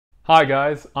Hi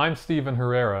guys, I'm Steven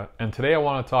Herrera, and today I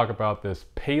want to talk about this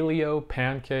Paleo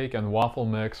Pancake and Waffle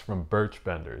Mix from Birch.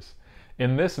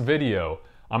 In this video,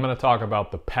 I'm going to talk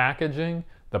about the packaging,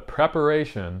 the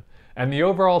preparation, and the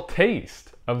overall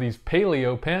taste of these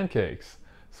Paleo pancakes.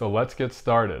 So let's get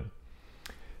started.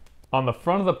 On the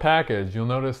front of the package, you'll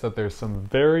notice that there's some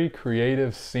very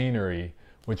creative scenery,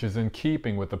 which is in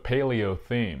keeping with the Paleo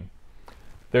theme.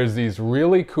 There's these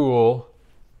really cool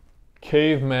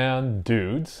caveman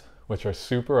dudes, which are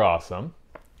super awesome.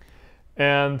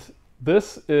 And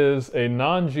this is a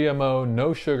non-GMO,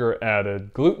 no sugar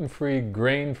added, gluten-free,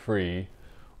 grain-free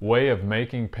way of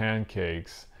making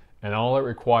pancakes, and all it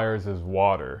requires is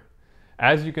water.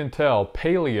 As you can tell,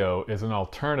 paleo is an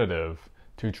alternative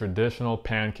to traditional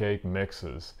pancake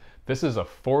mixes. This is a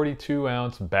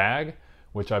 42-ounce bag,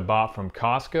 which I bought from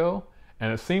Costco,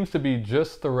 and it seems to be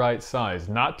just the right size,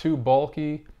 not too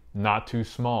bulky, not too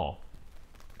small.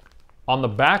 On the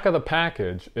back of the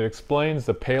package, it explains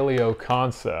the paleo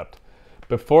concept.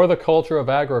 Before the culture of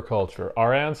agriculture,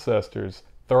 our ancestors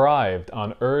thrived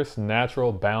on Earth's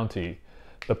natural bounty.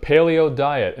 The paleo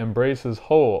diet embraces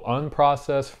whole,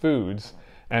 unprocessed foods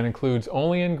and includes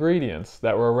only ingredients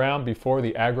that were around before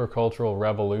the agricultural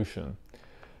revolution.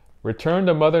 Return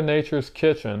to Mother Nature's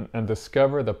kitchen and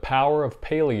discover the power of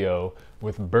paleo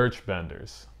with Birch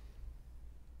Benders.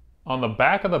 On the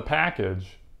back of the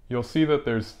package, you'll see that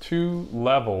there's two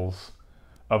levels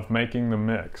of making the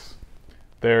mix.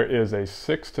 There is a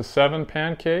 6 to 7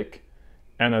 pancake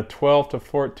and a 12 to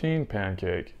 14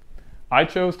 pancake. I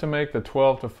chose to make the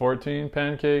 12 to 14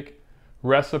 pancake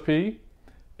recipe,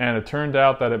 and it turned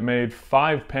out that it made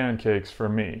 5 pancakes for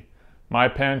me. My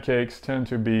pancakes tend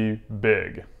to be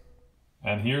big.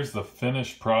 And here's the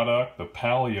finished product, the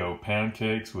Paleo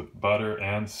pancakes with butter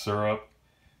and syrup.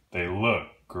 They look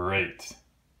great.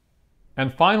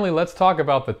 And finally, let's talk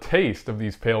about the taste of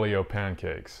these paleo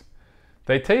pancakes.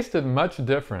 They tasted much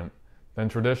different than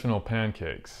traditional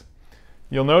pancakes.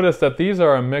 You'll notice that these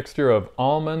are a mixture of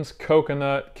almonds,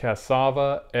 coconut,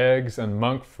 cassava, eggs, and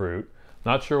monk fruit.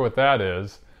 Not sure what that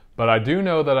is, but I do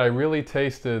know that I really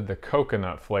tasted the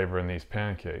coconut flavor in these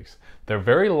pancakes. They're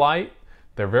very light,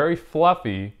 they're very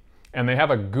fluffy, and they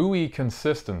have a gooey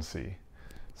consistency.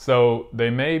 So they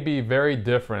may be very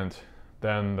different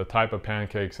than the type of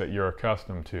pancakes that you're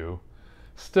accustomed to.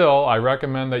 Still, I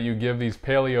recommend that you give these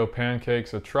paleo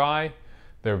pancakes a try.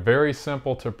 They're very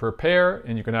simple to prepare,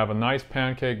 and you can have a nice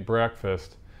pancake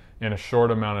breakfast in a short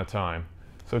amount of time.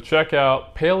 So check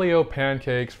out Paleo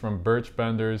Pancakes from Birch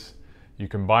Benders. You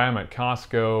can buy them at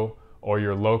Costco or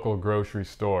your local grocery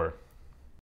store.